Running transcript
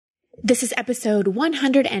This is episode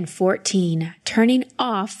 114, Turning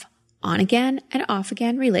Off On Again and Off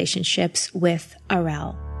Again Relationships with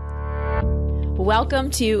Arel. Welcome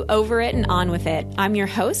to Over It and On With It. I'm your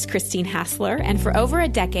host, Christine Hassler, and for over a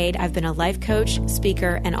decade, I've been a life coach,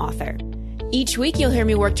 speaker, and author. Each week, you'll hear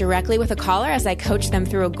me work directly with a caller as I coach them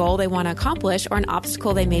through a goal they want to accomplish or an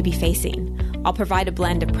obstacle they may be facing. I'll provide a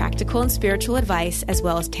blend of practical and spiritual advice, as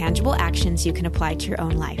well as tangible actions you can apply to your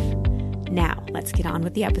own life. Now, let's get on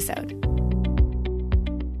with the episode.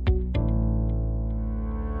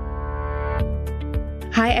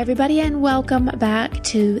 Hi, everybody, and welcome back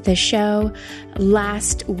to the show.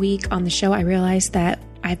 Last week on the show, I realized that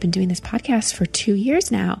I've been doing this podcast for 2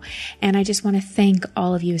 years now, and I just want to thank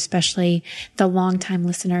all of you, especially the longtime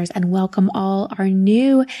listeners, and welcome all our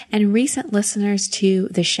new and recent listeners to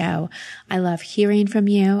the show. I love hearing from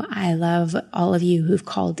you. I love all of you who've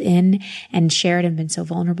called in and shared and been so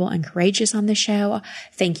vulnerable and courageous on the show.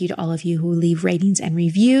 Thank you to all of you who leave ratings and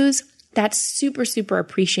reviews. That's super, super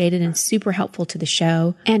appreciated and super helpful to the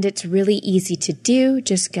show. And it's really easy to do.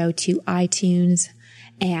 Just go to iTunes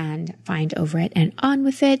and find Over It and On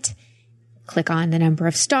With It. Click on the number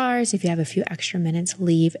of stars. If you have a few extra minutes,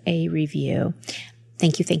 leave a review.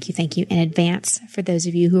 Thank you in advance for those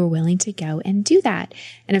of you who are willing to go and do that.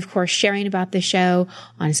 And of course, sharing about the show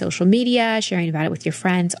on social media, sharing about it with your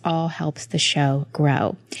friends, all helps the show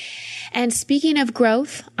grow. And speaking of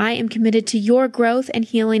growth, I am committed to your growth and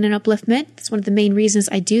healing and upliftment. That's one of the main reasons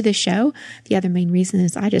I do this show. The other main reason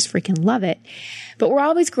is I just freaking love it. But we're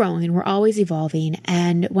always growing and we're always evolving.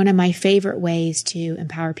 And one of my favorite ways to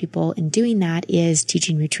empower people in doing that is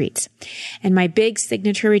teaching retreats. And my big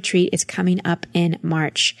signature retreat is coming up in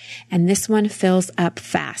March. And this one fills up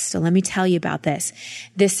fast. So let me tell you about this.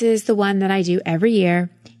 This is the one that I do every year.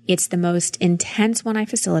 It's the most intense one I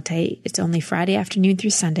facilitate. It's only Friday afternoon through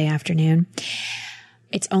Sunday afternoon.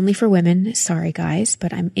 It's only for women. Sorry, guys,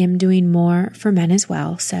 but I am doing more for men as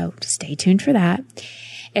well. So stay tuned for that.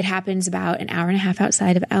 It happens about an hour and a half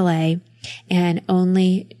outside of LA, and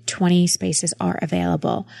only 20 spaces are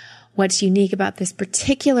available. What's unique about this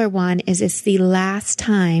particular one is it's the last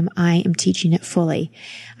time I am teaching it fully.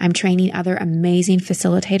 I'm training other amazing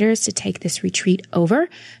facilitators to take this retreat over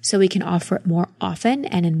so we can offer it more often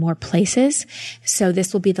and in more places. So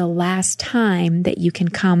this will be the last time that you can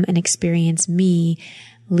come and experience me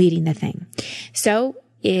leading the thing. So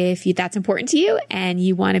if that's important to you and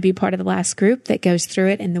you want to be part of the last group that goes through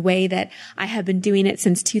it in the way that I have been doing it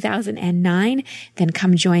since 2009, then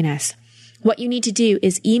come join us. What you need to do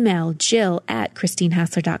is email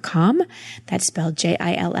Jill@ChristineHassler.com. That's spelled Jill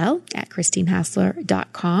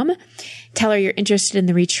 @ChristineHassler.com. Tell her you're interested in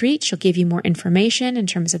the retreat. She'll give you more information in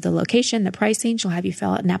terms of the location, the pricing. She'll have you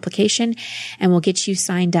fill out an application and we'll get you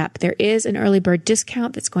signed up. There is an early bird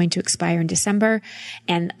discount that's going to expire in December.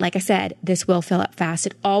 And like I said, this will fill up fast.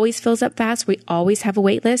 It always fills up fast. We always have a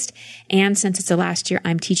wait list. And since it's the last year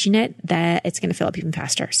I'm teaching it, that it's going to fill up even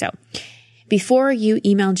faster. So before you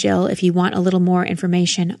email Jill, if you want a little more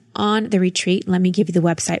information on the retreat, let me give you the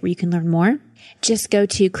website where you can learn more. Just go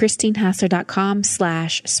to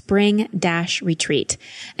ChristineHassler.com/spring-retreat.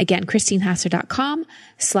 Again,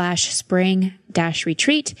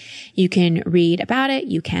 ChristineHassler.com/spring-retreat. You can read about it.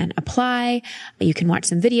 You can apply. You can watch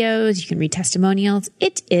some videos. You can read testimonials.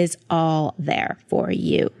 It is all there for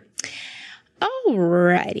you.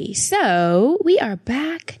 Alrighty, so we are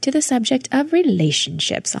back to the subject of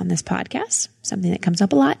relationships on this podcast, something that comes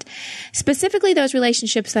up a lot, specifically those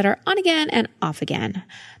relationships that are on again and off again,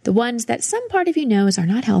 the ones that some part of you knows are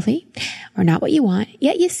not healthy or not what you want,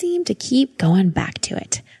 yet you seem to keep going back to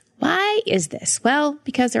it. Why is this? Well,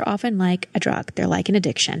 because they're often like a drug. They're like an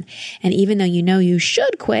addiction. And even though you know you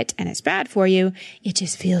should quit and it's bad for you, it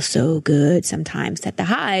just feels so good sometimes that the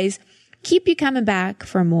highs keep you coming back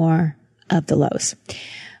for more of the lows.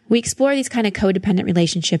 We explore these kind of codependent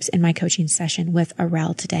relationships in my coaching session with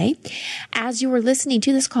Arel today. As you were listening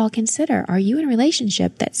to this call, consider, are you in a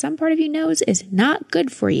relationship that some part of you knows is not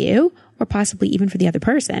good for you, or possibly even for the other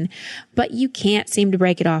person, but you can't seem to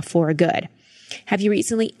break it off for good? Have you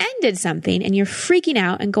recently ended something and you're freaking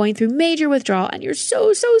out and going through major withdrawal and you're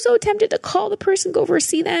so tempted to call the person, go over,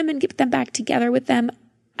 see them and get them back together with them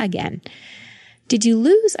again? Did you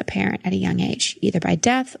lose a parent at a young age, either by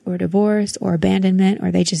death or divorce or abandonment,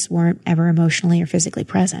 or they just weren't ever emotionally or physically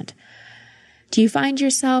present? Do you find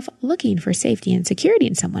yourself looking for safety and security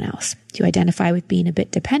in someone else? Do you identify with being a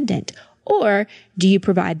bit dependent? Or do you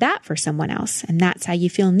provide that for someone else and that's how you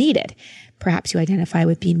feel needed? Perhaps you identify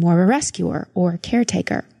with being more of a rescuer or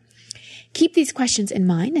caretaker. Keep these questions in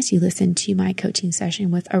mind as you listen to my coaching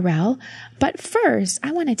session with Arel. But first,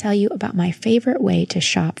 I want to tell you about my favorite way to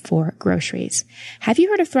shop for groceries. Have you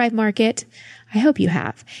heard of Thrive Market? I hope you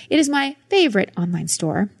have. It is my favorite online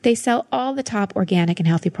store. They sell all the top organic and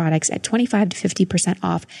healthy products at 25 to 50%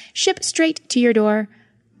 off, ship straight to your door.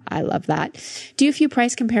 I love that. Do a few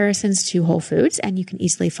price comparisons to Whole Foods, and you can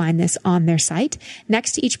easily find this on their site.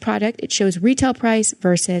 Next to each product, it shows retail price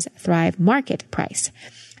versus Thrive Market price.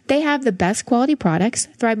 They have the best quality products.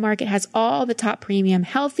 Thrive Market has all the top premium,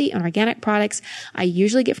 healthy, and organic products I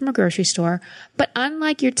usually get from a grocery store. But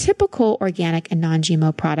unlike your typical organic and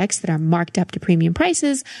non-GMO products that are marked up to premium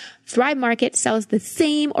prices, Thrive Market sells the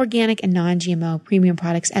same organic and non-GMO premium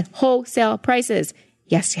products at wholesale prices.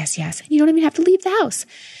 Yes, yes, yes. You don't even have to leave the house.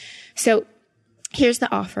 So here's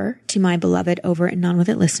the offer to my beloved Over It and On With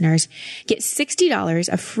It listeners. Get $60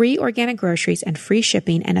 of free organic groceries and free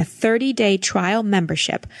shipping and a 30-day trial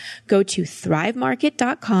membership. Go to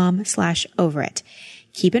thrivemarket.com/overit.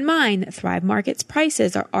 Keep in mind that Thrive Market's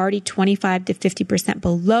prices are already 25 to 50%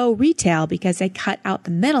 below retail because they cut out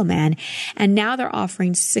the middleman. And now they're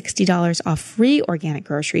offering $60 off free organic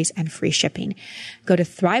groceries and free shipping. Go to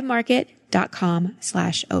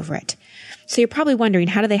thrivemarket.com/overit. So you're probably wondering,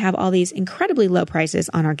 how do they have all these incredibly low prices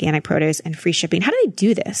on organic produce and free shipping? How do they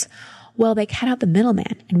do this? Well, they cut out the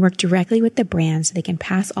middleman and work directly with the brand so they can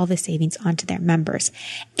pass all the savings on to their members.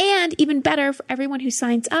 And even better, for everyone who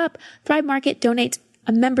signs up, Thrive Market donates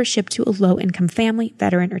a membership to a low-income family,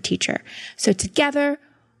 veteran, or teacher. So together,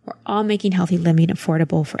 we're all making healthy living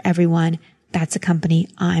affordable for everyone. That's a company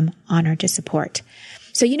I'm honored to support.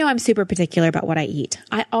 So I'm super particular about what I eat.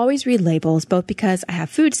 I always read labels, both because I have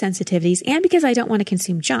food sensitivities and because I don't want to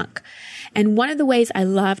consume junk. And one of the ways I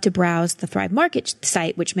love to browse the Thrive Market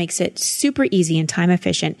site, which makes it super easy and time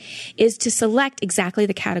efficient, is to select exactly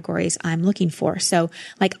the categories I'm looking for. So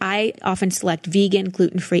I often select vegan,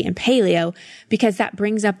 gluten-free, and paleo because that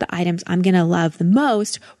brings up the items I'm going to love the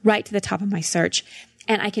most right to the top of my search.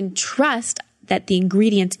 And I can trust that the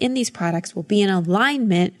ingredients in these products will be in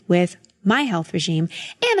alignment with my health regime.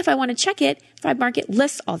 And if I want to check it, Thrive Market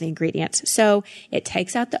lists all the ingredients. So it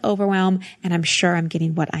takes out the overwhelm, and I'm sure I'm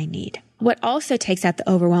getting what I need. What also takes out the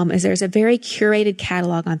overwhelm is there's a very curated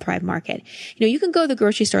catalog on Thrive Market. You can go to the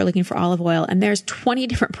grocery store looking for olive oil, and there's 20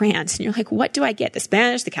 different brands. And you're like, what do I get? The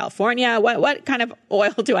Spanish, the California? What kind of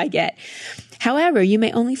oil do I get? However, you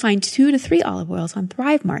may only find 2 to 3 olive oils on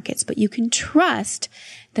Thrive Markets, but you can trust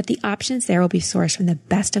that the options there will be sourced from the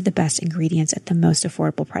best of the best ingredients at the most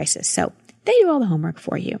affordable prices. So they do all the homework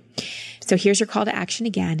for you. So here's your call to action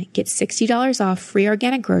again. Get $60 off free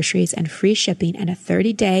organic groceries and free shipping and a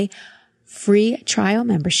 30-day free trial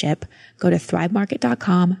membership. Go to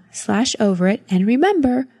thrivemarket.com/overit. And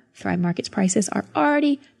remember, Thrive Market's prices are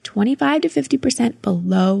already 25 to 50%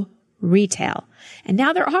 below retail. And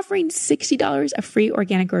now they're offering $60 of free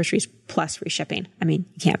organic groceries plus free shipping. You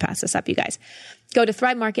can't pass this up, you guys. Go to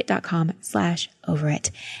thrivemarket.com/overit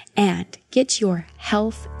and get your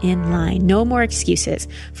health in line. No more excuses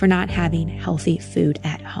for not having healthy food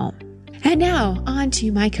at home. And now on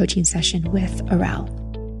to my coaching session with Arel.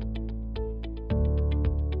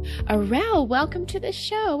 Arel, welcome to the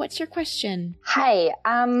show. What's your question? Hi.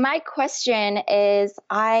 My question is,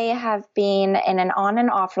 I have been in an on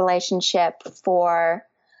and off relationship for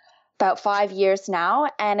about 5 years now,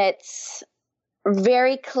 and it's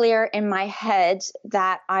very clear in my head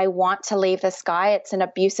that I want to leave this guy. It's an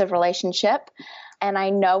abusive relationship, and I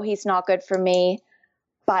know he's not good for me,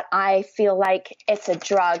 but I feel like it's a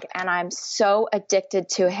drug, and I'm so addicted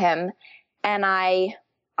to him. And I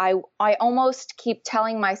almost keep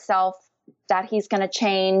telling myself that he's going to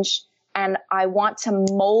change, and I want to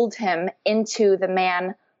mold him into the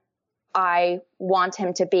man I want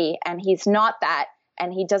him to be. And he's not that,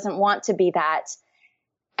 and he doesn't want to be that.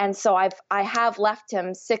 And so I have left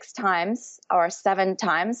him 6 times or 7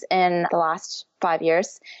 times in the last 5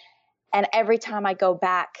 years. And every time I go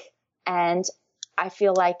back, and I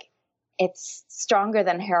feel like it's stronger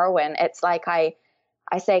than heroin. It's like I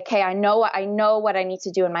say, okay, I know what I need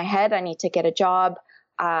to do in my head. I need to get a job.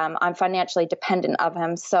 I'm financially dependent of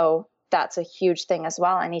him. So that's a huge thing as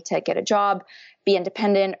well. I need to get a job, be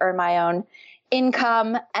independent, earn my own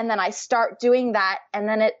income. And then I start doing that. And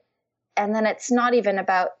then it's not even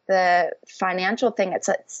about the financial thing.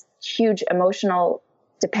 It's huge emotional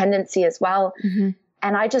dependency as well. Mm-hmm.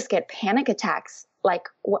 And I just get panic attacks.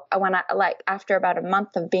 After about a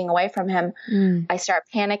month of being away from him, I start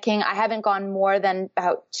panicking. I haven't gone more than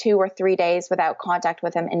about 2 or 3 days without contact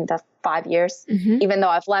with him in the 5 years. Mm-hmm. Even though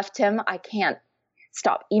I've left him, I can't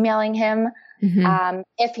stop emailing him. Mm-hmm.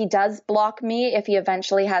 If he does block me, if he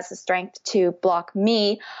eventually has the strength to block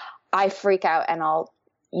me, I freak out and I'll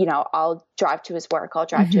drive to his work. I'll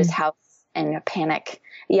drive to his house in a panic.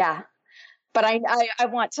 Yeah. But I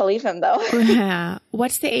want to leave him though. Yeah.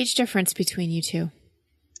 What's the age difference between you two?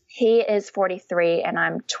 He is 43 and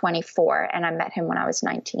I'm 24, and I met him when I was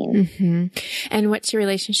 19. Mm-hmm. And what's your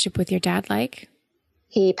relationship with your dad like?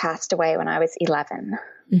 He passed away when I was 11.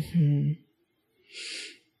 Mm-hmm.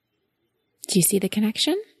 Do you see the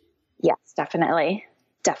connection? Yes, definitely.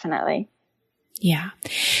 Definitely. Yeah.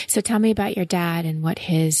 So tell me about your dad and what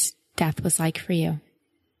his death was like for you.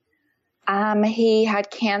 He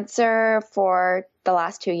had cancer for the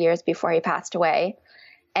last 2 years before he passed away.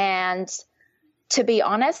 And to be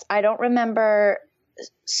honest, I don't remember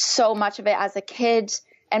so much of it as a kid.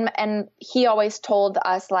 And he always told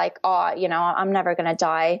us like, oh, I'm never going to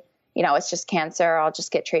die. It's just cancer. I'll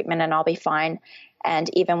just get treatment and I'll be fine. And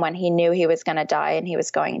even when he knew he was going to die and he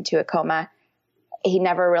was going into a coma, he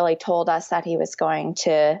never really told us that he was going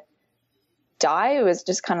to die. It was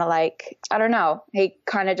just kind of like, I don't know. He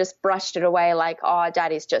kind of just brushed it away like, oh,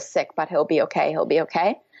 daddy's just sick, but he'll be okay. He'll be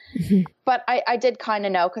okay. Mm-hmm. But I did kind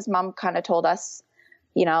of know because mom kind of told us,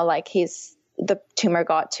 like the tumor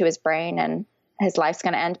got to his brain and his life's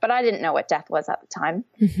going to end. But I didn't know what death was at the time.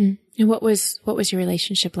 Mm-hmm. And what was your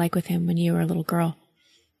relationship like with him when you were a little girl?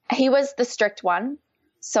 He was the strict one.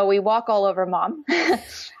 So we walk all over mom.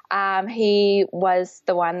 He was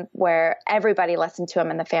the one where everybody listened to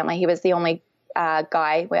him in the family. He was the only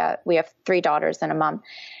guy. We have 3 daughters and a mom.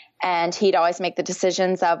 And he'd always make the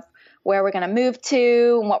decisions of where we're going to move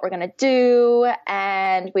to and what we're going to do.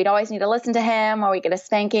 And we'd always need to listen to him or we get a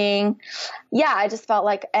spanking. Yeah, I just felt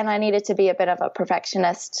like, and I needed to be a bit of a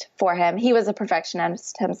perfectionist for him. He was a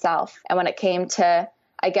perfectionist himself. And when it came to,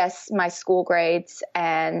 I guess, my school grades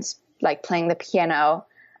and like playing the piano,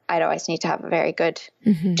 I'd always need to have do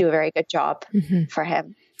a very good job for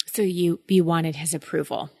him. So you wanted his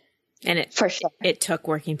approval, and for sure. It took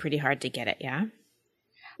working pretty hard to get it. Yeah.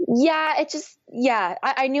 Yeah.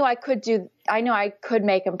 I knew I could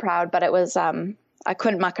make him proud, but it was, I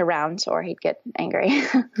couldn't muck around or he'd get angry.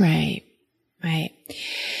 Right.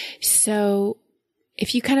 So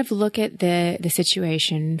if you kind of look at the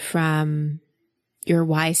situation from your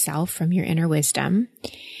wise self, from your inner wisdom,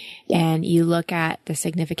 and you look at the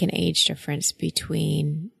significant age difference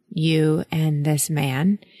between you and this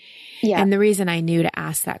man. Yeah. And the reason I knew to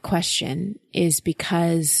ask that question is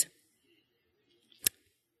because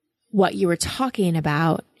what you were talking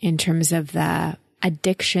about in terms of the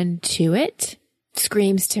addiction to it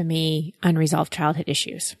screams to me unresolved childhood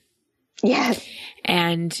issues. Yes.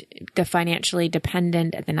 And the financially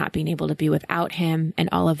dependent and the not being able to be without him and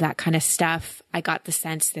all of that kind of stuff. I got the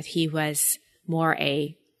sense that he was more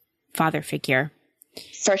a father figure.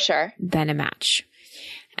 For sure. Than a match.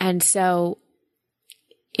 And so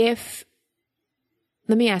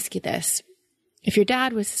let me ask you this. If your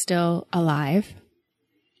dad was still alive,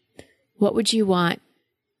 what would you want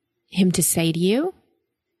him to say to you?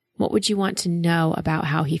 What would you want to know about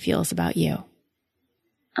how he feels about you?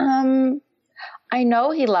 I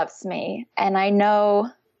know he loves me, and I don't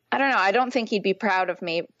know, I don't think he'd be proud of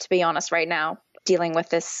me, to be honest, right now, dealing with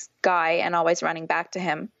this guy and always running back to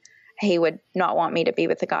him. He would not want me to be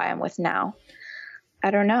with the guy I'm with now. I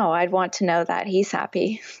don't know. I'd want to know that he's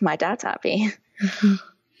happy. My dad's happy.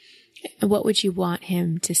 Mm-hmm. What would you want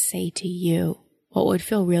him to say to you? What would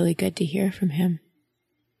feel really good to hear from him?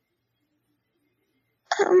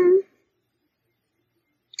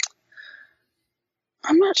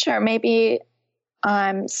 I'm not sure. Maybe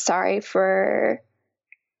I'm sorry for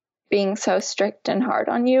being so strict and hard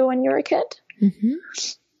on you when you were a kid. Mm-hmm.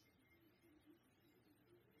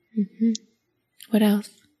 Mm-hmm. What else?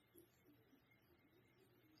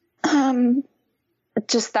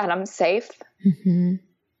 Just that I'm safe. Mm-hmm.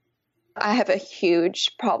 I have a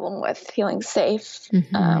huge problem with feeling safe.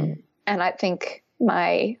 Mm-hmm. And I think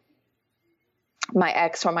my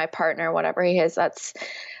ex or my partner, whatever he is, that's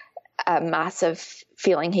a massive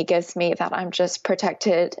feeling he gives me that I'm just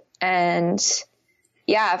protected. And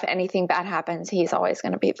yeah, if anything bad happens, he's always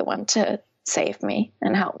going to be the one to save me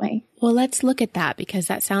and help me. Well, let's look at that because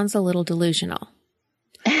that sounds a little delusional.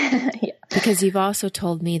 Yeah. Because you've also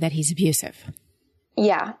told me that he's abusive.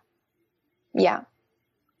 Yeah. Yeah.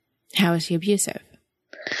 How is he abusive?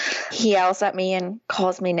 He yells at me and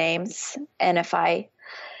calls me names. And if I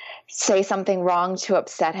say something wrong to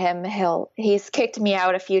upset him, he's kicked me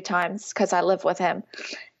out a few times because I live with him.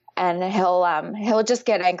 And he'll just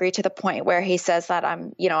get angry to the point where he says that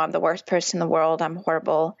I'm the worst person in the world. I'm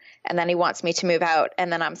horrible. And then he wants me to move out.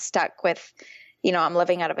 And then I'm stuck with, I'm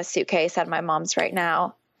living out of a suitcase at my mom's right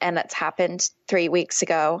now. And that's happened 3 weeks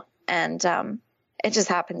ago. And, It just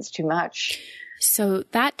happens too much. So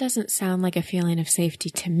that doesn't sound like a feeling of safety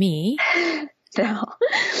to me. No.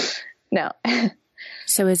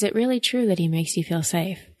 So is it really true that he makes you feel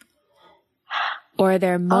safe? Or are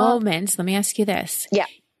there moments, let me ask you this. Yeah.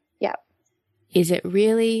 Is it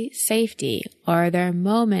really safety, or are there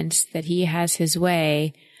moments that he has his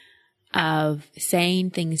way of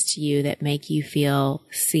saying things to you that make you feel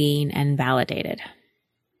seen and validated?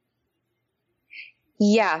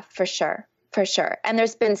 Yeah, for sure. For sure. And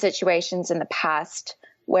there's been situations in the past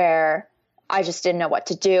where I just didn't know what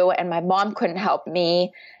to do and my mom couldn't help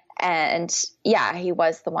me. And yeah, he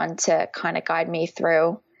was the one to kind of guide me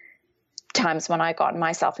through times when I got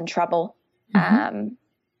myself in trouble. Mm-hmm.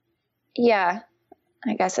 Yeah,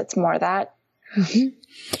 I guess it's more that. Mm-hmm.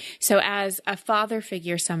 So as a father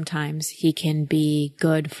figure, sometimes he can be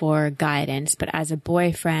good for guidance, but as a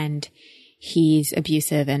boyfriend, he's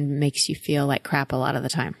abusive and makes you feel like crap a lot of the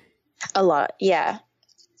time. A lot. Yeah.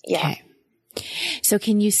 Okay. So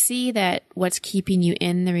can you see that what's keeping you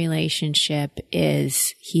in the relationship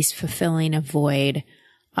is he's fulfilling a void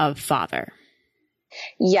of father?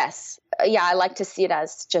 Yes. Yeah. I like to see it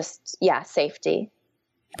as just, safety.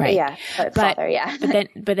 Right. Yeah. Father. Yeah.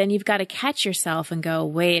 but then you've got to catch yourself and go,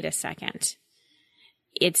 wait a second.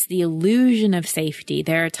 It's the illusion of safety.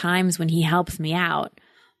 There are times when he helps me out,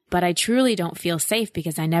 but I truly don't feel safe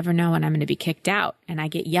because I never know when I'm going to be kicked out and I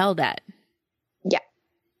get yelled at. Yeah.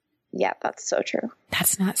 Yeah. That's so true.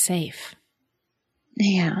 That's not safe.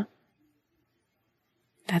 Yeah.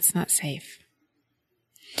 That's not safe.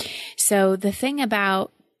 So the thing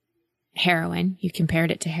about heroin, you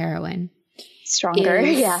compared it to heroin. Stronger,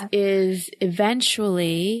 is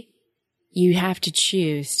eventually you have to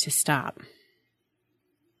choose to stop.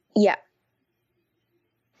 Yeah.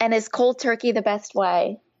 And is cold turkey the best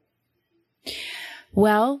way?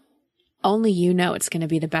 Well, only you know it's going to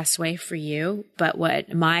be the best way for you. But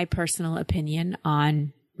what my personal opinion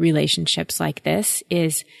on relationships like this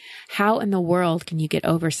is, how in the world can you get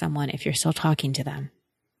over someone if you're still talking to them?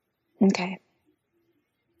 Okay.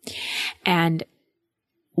 And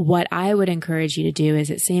what I would encourage you to do is,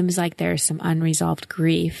 it seems like there's some unresolved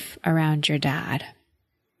grief around your dad.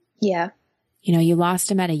 Yeah. You know, you lost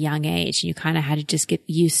him at a young age. You kind of had to just get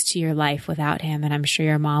used to your life without him. And I'm sure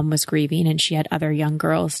your mom was grieving and she had other young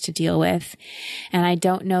girls to deal with. And I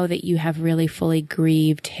don't know that you have really fully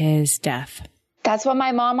grieved his death. That's what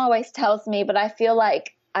my mom always tells me, but I feel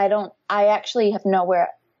like I actually have no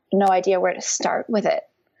idea where to start with it.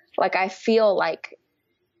 Like, I feel like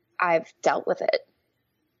I've dealt with it,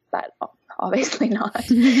 but obviously not.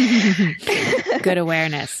 Good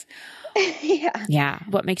awareness. Yeah. Yeah.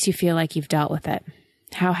 What makes you feel like you've dealt with it?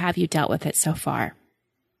 How have you dealt with it so far?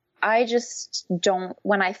 I just don't,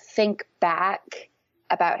 when I think back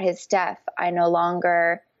about his death, I no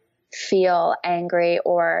longer feel angry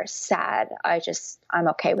or sad. I'm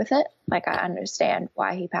okay with it. Like, I understand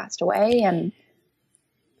why he passed away. And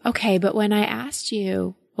okay, but when I asked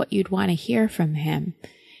you what you'd want to hear from him,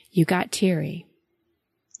 you got teary.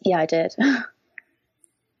 Yeah, I did.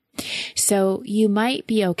 So you might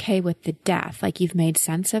be okay with the death, like you've made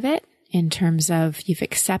sense of it in terms of you've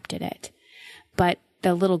accepted it. But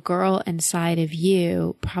the little girl inside of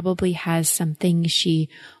you probably has some things she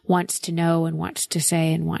wants to know and wants to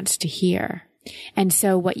say and wants to hear. And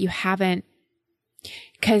so what you haven't,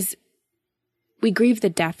 because we grieve the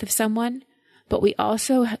death of someone, but we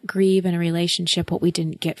also grieve in a relationship what we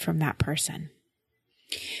didn't get from that person.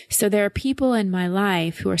 So there are people in my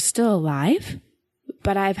life who are still alive,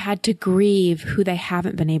 but I've had to grieve who they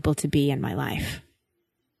haven't been able to be in my life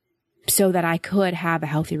so that I could have a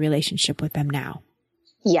healthy relationship with them now.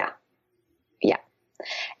 Yeah. Yeah.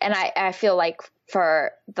 And I feel like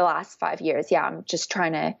for the last 5 years, I'm just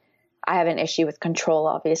I have an issue with control,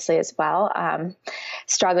 obviously, as well.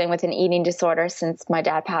 Struggling with an eating disorder since my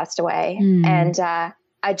dad passed away. And I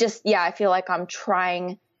feel like I'm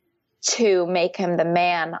trying to make him the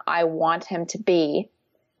man I want him to be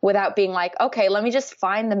without being like, okay, let me just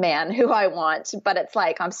find the man who I want. But it's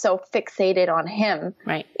like, I'm so fixated on him,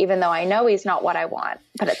 right? Even though I know he's not what I want,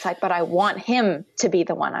 but it's like, but I want him to be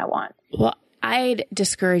the one I want. Well, I'd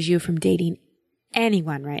discourage you from dating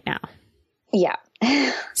anyone right now. Yeah.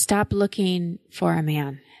 Stop looking for a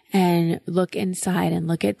man and look inside and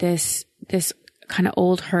look at this kind of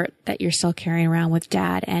old hurt that you're still carrying around with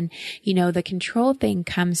dad. And, you know, the control thing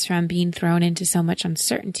comes from being thrown into so much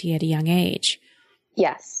uncertainty at a young age.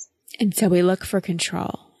 Yes. And so we look for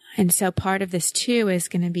control. And so part of this too is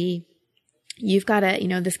going to be you've got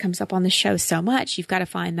to, this comes up on the show so much. You've got to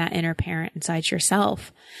find that inner parent inside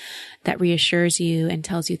yourself that reassures you and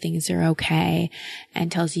tells you things are okay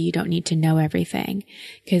and tells you you don't need to know everything.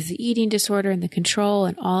 Because the eating disorder and the control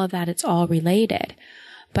and all of that, it's all related.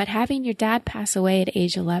 But having your dad pass away at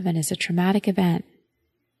age 11 is a traumatic event.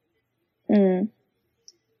 Mm.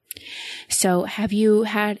 So have you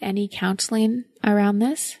had any counseling around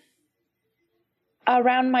this?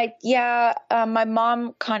 Around my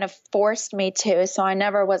mom kind of forced me to, so I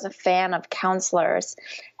never was a fan of counselors,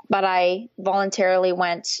 but I voluntarily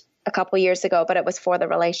went a couple years ago, but it was for the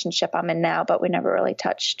relationship I'm in now, but we never really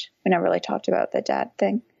talked about the dad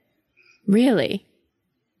thing. Really?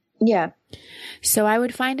 Yeah. So I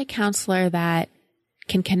would find a counselor that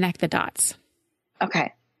can connect the dots.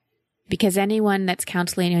 Okay. Because anyone that's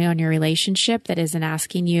counseling you on your relationship that isn't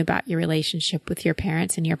asking you about your relationship with your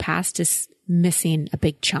parents and your past is missing a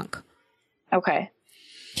big chunk. Okay.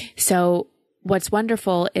 So what's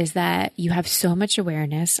wonderful is that you have so much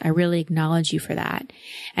awareness. I really acknowledge you for that.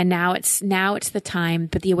 And now it's the time,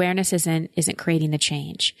 but the awareness isn't creating the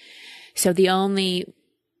change. So the only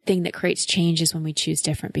thing that creates change is when we choose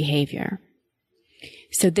different behavior.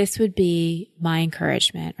 So this would be my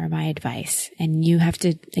encouragement or my advice. And you have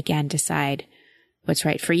to, again, decide what's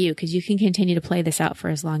right for you, because you can continue to play this out for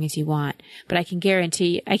as long as you want. But I can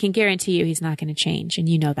guarantee you he's not going to change. And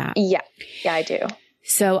you know that. Yeah. Yeah, I do.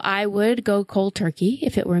 So I would go cold turkey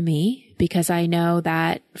if it were me, because I know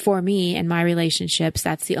that for me and my relationships,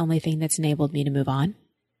 that's the only thing that's enabled me to move on.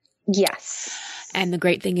 Yes. And the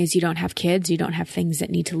great thing is you don't have kids. You don't have things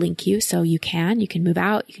that need to link you. So you can move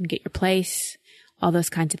out, you can get your place, all those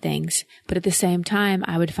kinds of things. But at the same time,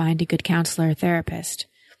 I would find a good counselor or therapist,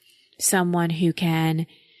 someone who can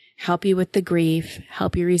help you with the grief,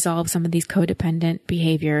 help you resolve some of these codependent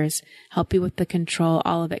behaviors, help you with the control,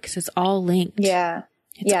 all of it, because it's all linked. Yeah.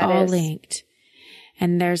 It's all linked.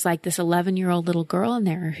 And there's like this 11-year-old little girl in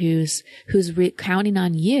there who's counting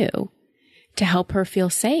on you to help her feel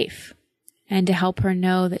safe and to help her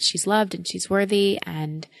know that she's loved and she's worthy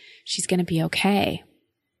and she's going to be okay.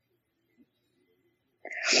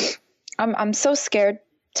 I'm so scared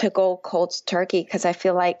to go cold turkey, because I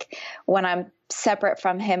feel like when I'm separate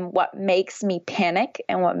from him, what makes me panic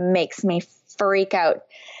and what makes me freak out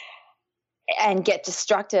and get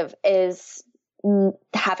destructive is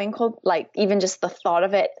having cold, like even just the thought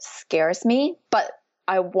of it scares me, but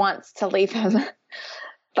I want to leave him.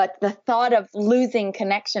 But the thought of losing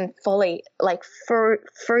connection fully, like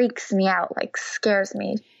freaks me out, like scares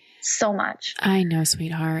me so much. I know,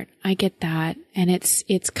 sweetheart. I get that. And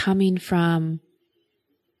it's coming from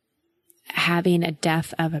having a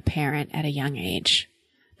death of a parent at a young age.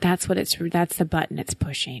 That's the button it's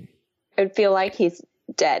pushing. It would feel like he's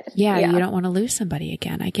dead. Yeah. You don't want to lose somebody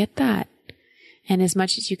again. I get that. And as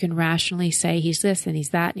much as you can rationally say he's this and he's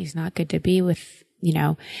that and he's not good to be with,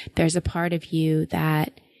 there's a part of you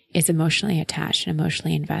that is emotionally attached and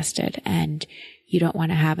emotionally invested, and you don't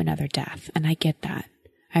want to have another death. And I get that.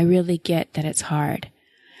 I really get that it's hard.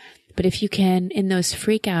 But if you can, in those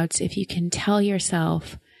freakouts, if you can tell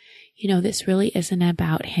yourself, this really isn't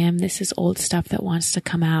about him. This is old stuff that wants to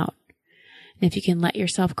come out. And if you can let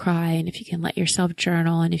yourself cry, and if you can let yourself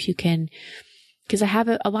journal, and if you can, because I have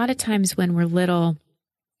a lot of times when we're little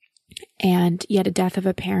and you had a death of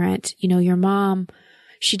a parent, your mom,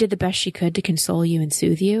 she did the best she could to console you and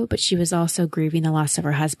soothe you, but she was also grieving the loss of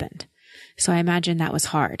her husband. So I imagine that was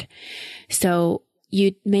hard. So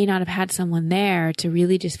you may not have had someone there to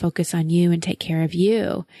really just focus on you and take care of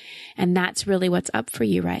you. And that's really what's up for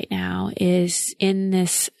you right now, is in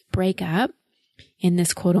this breakup, in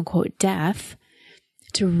this quote unquote death,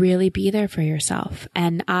 to really be there for yourself.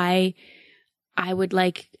 And I would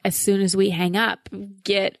like, as soon as we hang up,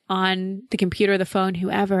 get on the computer, the phone,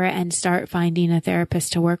 whoever, and start finding a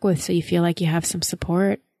therapist to work with so you feel like you have some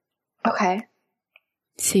support. Okay.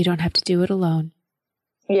 So you don't have to do it alone.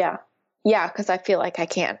 Yeah. Yeah, because I feel like I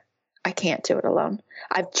can't do it alone.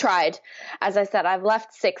 I've tried. As I said, I've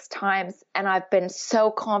left 6 times and I've been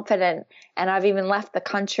so confident, and I've even left the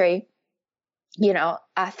country,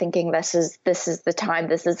 thinking this is the time,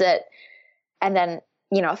 this is it. And then,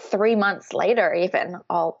 3 months later, even,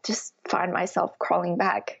 I'll just find myself crawling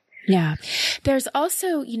back. Yeah. There's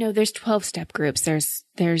also, there's 12-step groups. There's,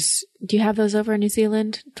 do you have those over in New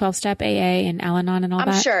Zealand? 12-step AA and Al-Anon and all that?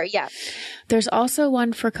 I'm sure. Yeah. There's also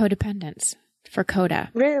one for codependence, for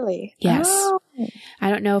CODA. Really? Yes. Oh.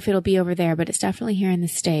 I don't know if it'll be over there, but it's definitely here in the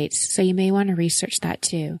States. So you may want to research that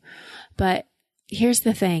too. But here's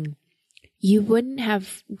the thing. You wouldn't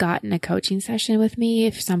have gotten a coaching session with me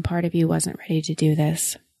if some part of you wasn't ready to do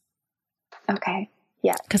this. Okay.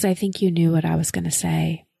 Yeah. Because I think you knew what I was going to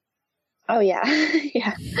say. Oh yeah.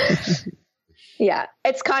 Yeah. Yeah.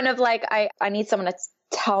 It's kind of like I need someone to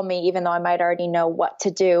tell me, even though I might already know what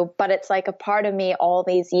to do, but it's like a part of me all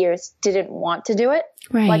these years didn't want to do it.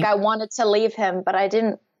 Right. Like I wanted to leave him, but I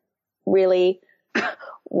didn't really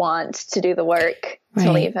want to do the work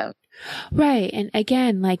to leave him. Right. And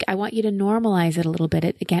again, like I want you to normalize it a little bit.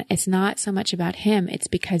 Again, it's not so much about him. It's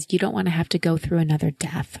because you don't want to have to go through another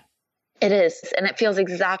death. It is. And it feels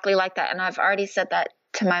exactly like that. And I've already said that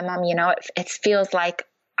to my mom, you know, it feels like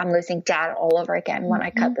I'm losing dad all over again when I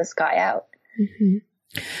cut this guy out. Mm-hmm.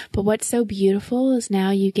 But what's so beautiful is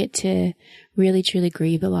now you get to really, truly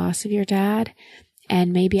grieve the loss of your dad.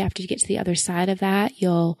 And maybe after you get to the other side of that,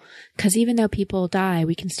 because even though people die,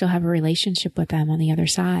 we can still have a relationship with them on the other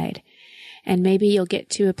side. And maybe you'll get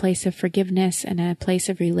to a place of forgiveness and a place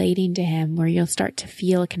of relating to him where you'll start to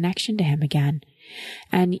feel a connection to him again.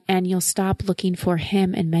 And you'll stop looking for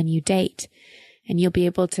him in men you date. And you'll be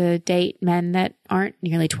able to date men that aren't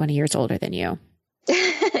nearly 20 years older than you.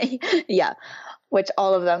 Yeah. Which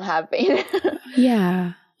all of them have been.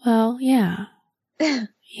 Yeah. Well, yeah. Yeah.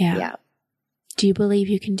 Yeah. Do you believe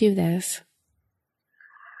you can do this?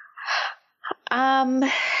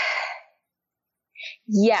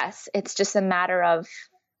 Yes. It's just a matter of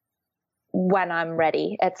when I'm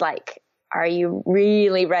ready. It's like, are you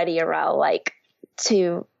really ready, Arel, like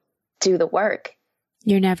to do the work?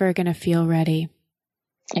 You're never going to feel ready.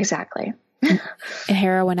 Exactly. A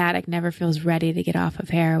heroin addict never feels ready to get off of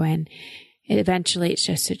heroin. Eventually, it's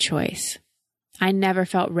just a choice. I never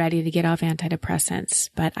felt ready to get off antidepressants,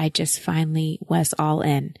 but I just finally was all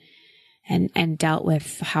in and dealt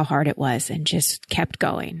with how hard it was and just kept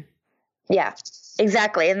going. Yeah,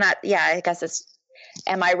 exactly. And I guess it's,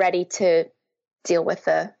 am I ready to deal with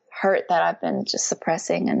the hurt that I've been just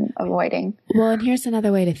suppressing and avoiding? Well, and here's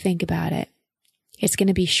another way to think about it. It's going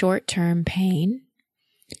to be short-term pain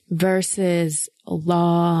versus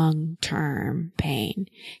long-term pain.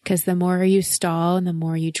 Because the more you stall and the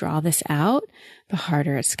more you draw this out, the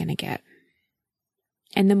harder it's going to get.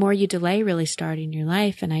 And the more you delay really starting your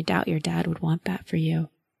life, and I doubt your dad would want that for you.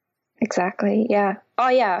 Exactly. Yeah. Oh,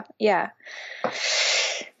 yeah. Yeah.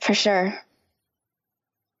 For sure.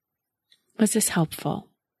 Was this helpful?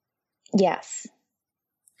 Yes.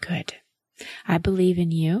 Good. I believe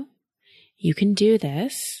in you. You can do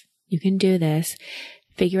this. You can do this.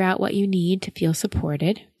 Figure out what you need to feel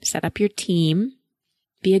supported. Set up your team.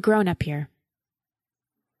 Be a grown-up here.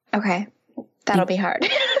 Okay. That'll be hard.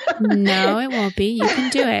 No, it won't be. You can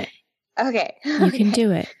do it. Okay. You can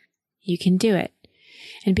do it. You can do it.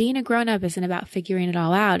 And being a grown-up isn't about figuring it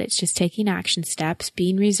all out. It's just taking action steps,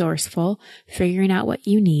 being resourceful, figuring out what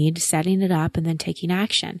you need, setting it up, and then taking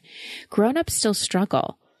action. Grown-ups still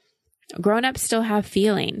struggle. Grown-ups still have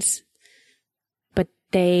feelings, but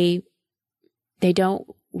they don't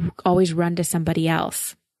always run to somebody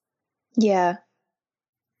else. Yeah.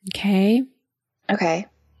 Okay? Okay.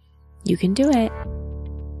 You can do it.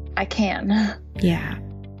 I can. Yeah.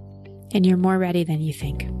 And you're more ready than you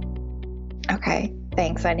think. Okay.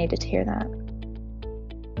 Thanks. I needed to hear that.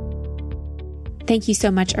 Thank you so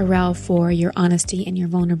much, Arel, for your honesty and your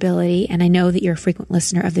vulnerability. And I know that you're a frequent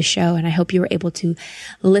listener of the show, and I hope you were able to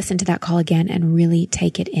listen to that call again and really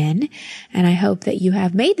take it in. And I hope that you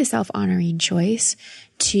have made the self-honoring choice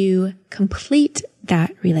to complete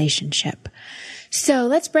that relationship. So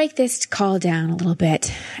let's break this call down a little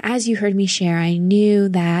bit. As you heard me share, I knew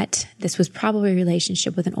that this was probably a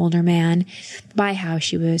relationship with an older man by how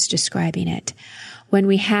she was describing it. When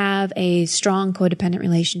we have a strong codependent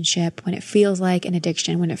relationship, when it feels like an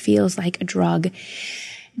addiction, when it feels like a drug,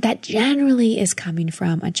 that generally is coming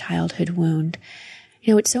from a childhood wound.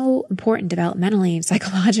 You know, it's so important developmentally and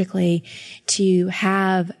psychologically to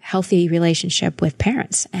have healthy relationship with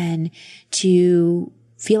parents and to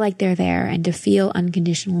feel like they're there and to feel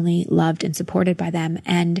unconditionally loved and supported by them.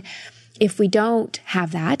 And if we don't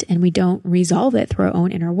have that and we don't resolve it through our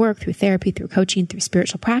own inner work, through therapy, through coaching, through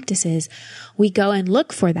spiritual practices, we go and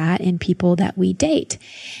look for that in people that we date.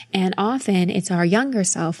 And often it's our younger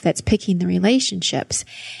self that's picking the relationships.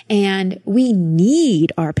 And we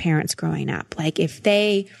need our parents growing up. Like if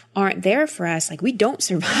they aren't there for us, like we don't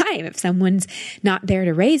survive if someone's not there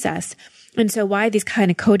to raise us. And so why these kind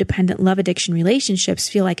of codependent love addiction relationships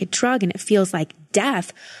feel like a drug and it feels like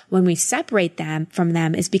death when we separate them from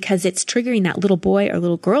them is because it's triggering that little boy or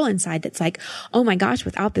little girl inside that's like, oh my gosh,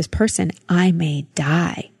 without this person, I may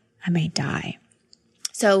die. I may die.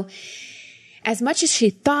 So as much as she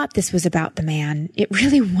thought this was about the man, it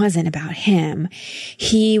really wasn't about him.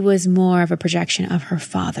 He was more of a projection of her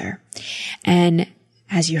father. And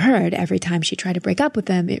as you heard, every time she tried to break up with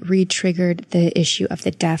him, it re-triggered the issue of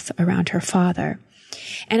the death around her father.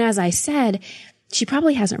 And as I said, she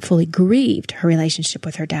probably hasn't fully grieved her relationship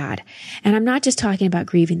with her dad. And I'm not just talking about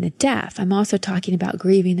grieving the death. I'm also talking about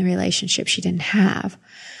grieving the relationship she didn't have.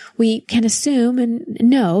 We can assume and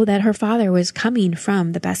know that her father was coming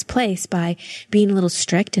from the best place by being a little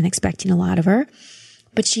strict and expecting a lot of her.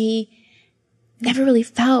 But she never really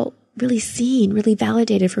felt really seen, really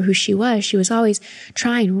validated for who she was. She was always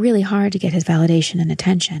trying really hard to get his validation and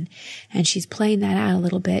attention. And she's playing that out a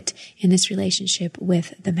little bit in this relationship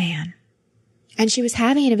with the man. And she was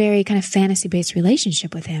having a very kind of fantasy-based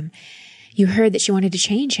relationship with him. You heard that she wanted to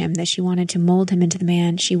change him, that she wanted to mold him into the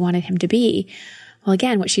man she wanted him to be. Well,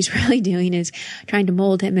 again, what she's really doing is trying to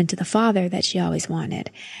mold him into the father that she always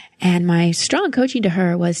wanted. And my strong coaching to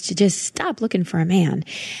her was to just stop looking for a man.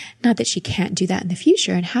 Not that she can't do that in the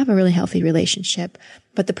future and have a really healthy relationship,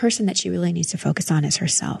 but the person that she really needs to focus on is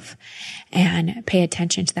herself and pay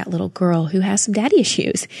attention to that little girl who has some daddy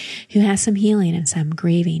issues, who has some healing and some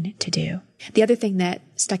grieving to do. The other thing that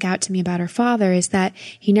stuck out to me about her father is that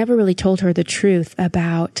he never really told her the truth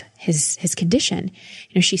about his condition.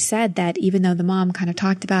 You know, she said that even though the mom kind of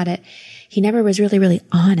talked about it, he never was really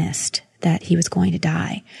honest that he was going to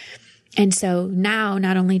die. And so now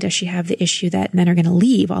not only does she have the issue that men are going to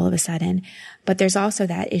leave all of a sudden, but there's also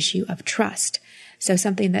that issue of trust. So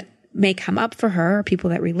something that may come up for her, or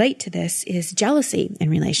people that relate to this, is jealousy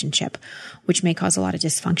in relationship, which may cause a lot of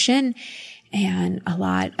dysfunction and a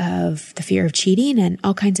lot of the fear of cheating and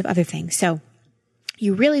all kinds of other things. So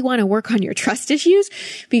you really want to work on your trust issues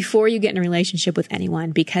before you get in a relationship with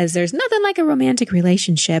anyone, because there's nothing like a romantic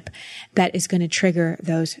relationship that is going to trigger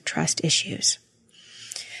those trust issues.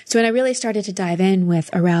 So when I really started to dive in with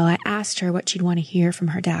Aurel, I asked her what she'd want to hear from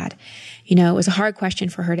her dad. You know, it was a hard question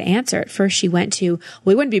for her to answer. At first she went to,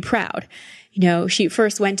 well, he wouldn't be proud. You know, she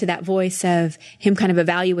first went to that voice of him kind of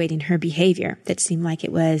evaluating her behavior that seemed like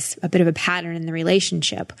it was a bit of a pattern in the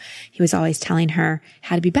relationship. He was always telling her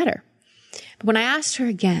how to be better. But when I asked her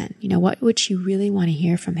again, you know, what would she really want to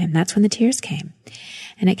hear from him? That's when the tears came.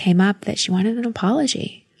 And it came up that she wanted an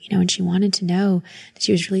apology, you know, and she wanted to know that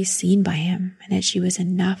she was really seen by him and that she was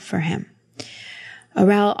enough for him.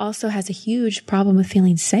 Aurel also has a huge problem with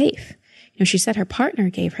feeling safe. You know, she said her partner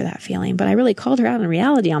gave her that feeling, but I really called her out in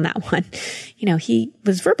reality on that one. You know, he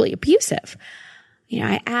was verbally abusive. You know,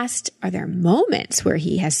 I asked, are there moments where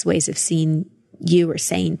he has ways of seeing you or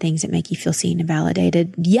saying things that make you feel seen and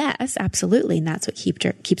validated? Yes, absolutely. And that's what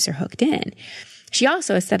keeps her hooked in. She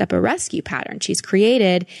also has set up a rescue pattern. She's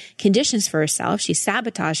created conditions for herself. She's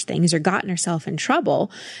sabotaged things or gotten herself in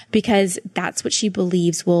trouble because that's what she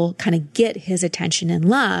believes will kind of get his attention and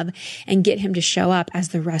love and get him to show up as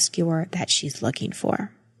the rescuer that she's looking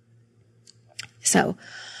for. So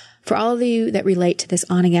for all of you that relate to this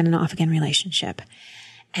on again and off again relationship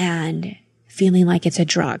and feeling like it's a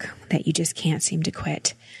drug that you just can't seem to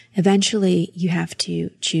quit, eventually you have to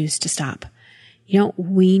choose to stop. You don't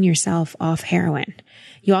wean yourself off heroin.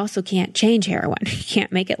 You also can't change heroin. You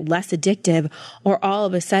can't make it less addictive or all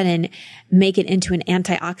of a sudden make it into an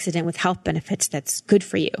antioxidant with health benefits that's good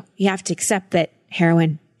for you. You have to accept that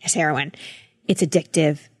heroin is heroin. It's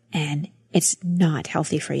addictive and it's not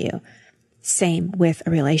healthy for you. Same with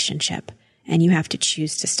a relationship. And you have to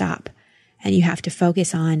choose to stop. And you have to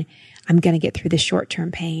focus on, I'm going to get through the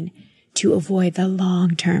short-term pain to avoid the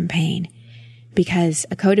long-term pain. Because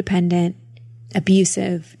a codependent,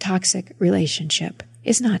 abusive, toxic relationship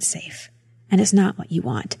is not safe and it's not what you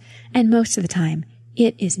want. And most of the time,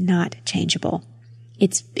 it is not changeable.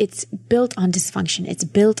 It's built on dysfunction. It's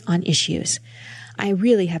built on issues. I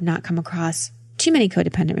really have not come across too many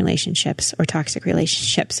codependent relationships or toxic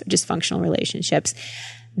relationships or dysfunctional relationships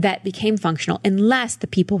that became functional unless the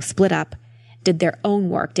people split up, did their own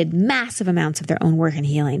work, did massive amounts of their own work and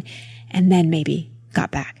healing, and then maybe got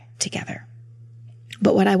back together.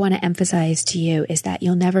 But what I want to emphasize to you is that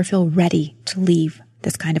you'll never feel ready to leave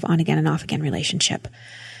this kind of on again and off again relationship.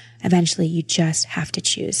 Eventually, you just have to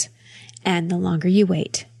choose. And the longer you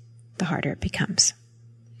wait, the harder it becomes.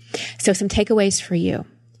 So some takeaways for you.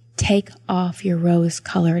 Take off your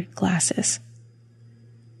rose-colored glasses.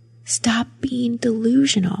 Stop being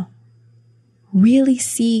delusional. Really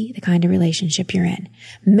see the kind of relationship you're in.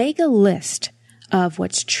 Make a list of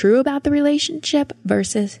what's true about the relationship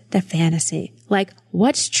versus the fantasy. Like,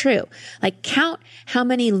 what's true? Like, count how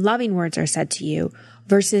many loving words are said to you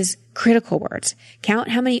versus critical words. Count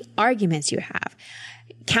how many arguments you have.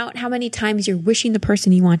 Count how many times you're wishing the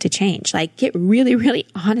person you want to change. Like, get really, really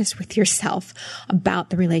honest with yourself about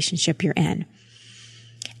the relationship you're in.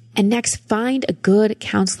 And next, find a good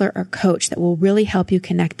counselor or coach that will really help you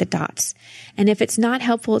connect the dots. And if it's not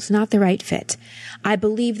helpful, it's not the right fit. I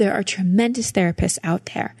believe there are tremendous therapists out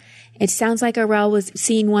there. It sounds like Aurel was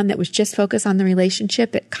seeing one that was just focused on the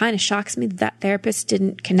relationship. It kind of shocks me that that therapist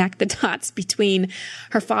didn't connect the dots between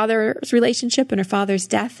her father's relationship and her father's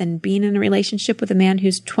death and being in a relationship with a man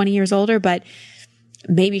who's 20 years older. But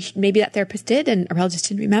maybe that therapist did and Aurel just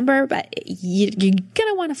didn't remember. But you're going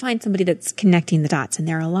to want to find somebody that's connecting the dots. And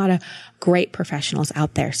there are a lot of great professionals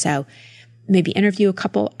out there. So maybe interview a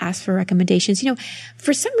couple, ask for recommendations. You know,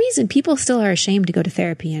 for some reason, people still are ashamed to go to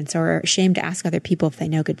therapy and so are ashamed to ask other people if they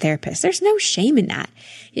know good therapists. There's no shame in that.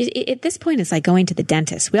 At this point, it's like going to the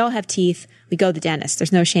dentist. We all have teeth. We go to the dentist.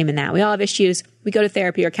 There's no shame in that. We all have issues. We go to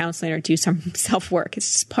therapy or counseling or do some self-work.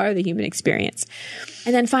 It's just part of the human experience.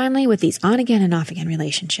 And then finally, with these on-again and off-again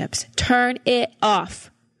relationships, turn it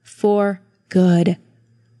off for good.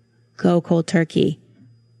 Go cold turkey.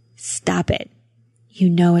 Stop it. You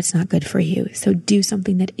know it's not good for you. So do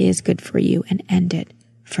something that is good for you and end it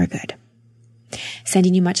for good.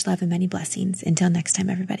 Sending you much love and many blessings. Until next time,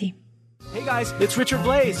 everybody. Hey guys, it's Richard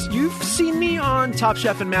Blais. You've seen me on Top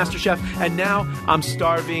Chef and MasterChef, and now I'm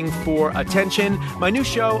starving for attention. My new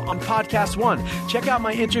show on Podcast One. Check out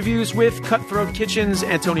my interviews with Cutthroat Kitchen's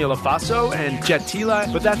Antonio Lofaso and Jet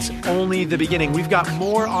Tila, but that's only the beginning. We've got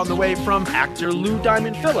more on the way from actor Lou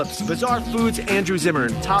Diamond Phillips, Bizarre Foods' Andrew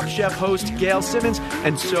Zimmern, Top Chef host Gail Simmons,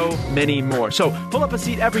 and so many more. So pull up a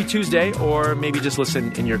seat every Tuesday, or maybe just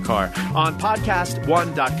listen in your car on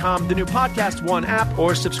podcastone.com, the new Podcast One app,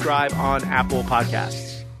 or subscribe on Apple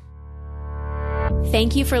Podcasts.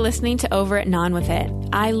 Thank you for listening to Over It and On With It.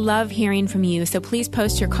 I love hearing from you, so please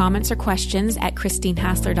post your comments or questions at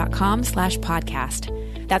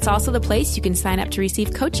christinehassler.com/podcast. That's also the place you can sign up to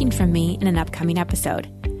receive coaching from me in an upcoming episode.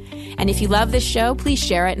 And if you love this show, please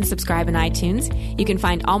share it and subscribe in iTunes. You can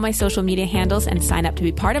find all my social media handles and sign up to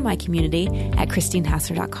be part of my community at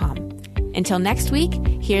christinehassler.com. Until next week,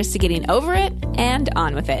 here's to getting over it and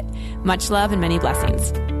on with it. Much love and many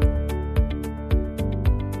blessings.